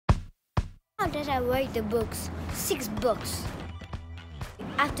That I write the books, 6 books.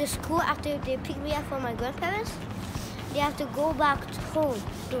 After school, after they pick me up from my grandparents, they have to go back home.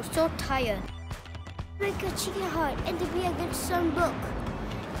 They're so tired. Make a chicken heart and to be a good son book.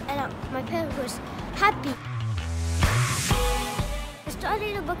 And my parents was happy. I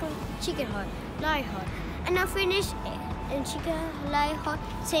started a book on chicken heart, lion heart, and I finished in chicken lion heart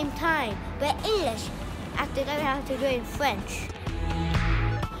same time, but English. After that, we have to do it in French.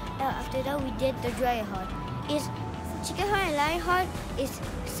 After that, we did the dragon heart. Is chicken heart and lion heart is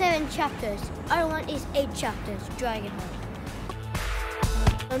 7 chapters. Other one is 8 chapters. Dragon heart.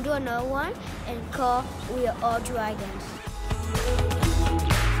 I'll do another one and call We Are All Dragons.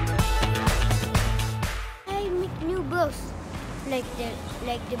 I make new books, like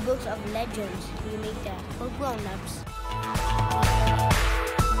the books of legends. We make that for grown-ups.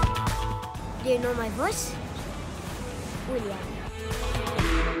 Do you know my voice? William.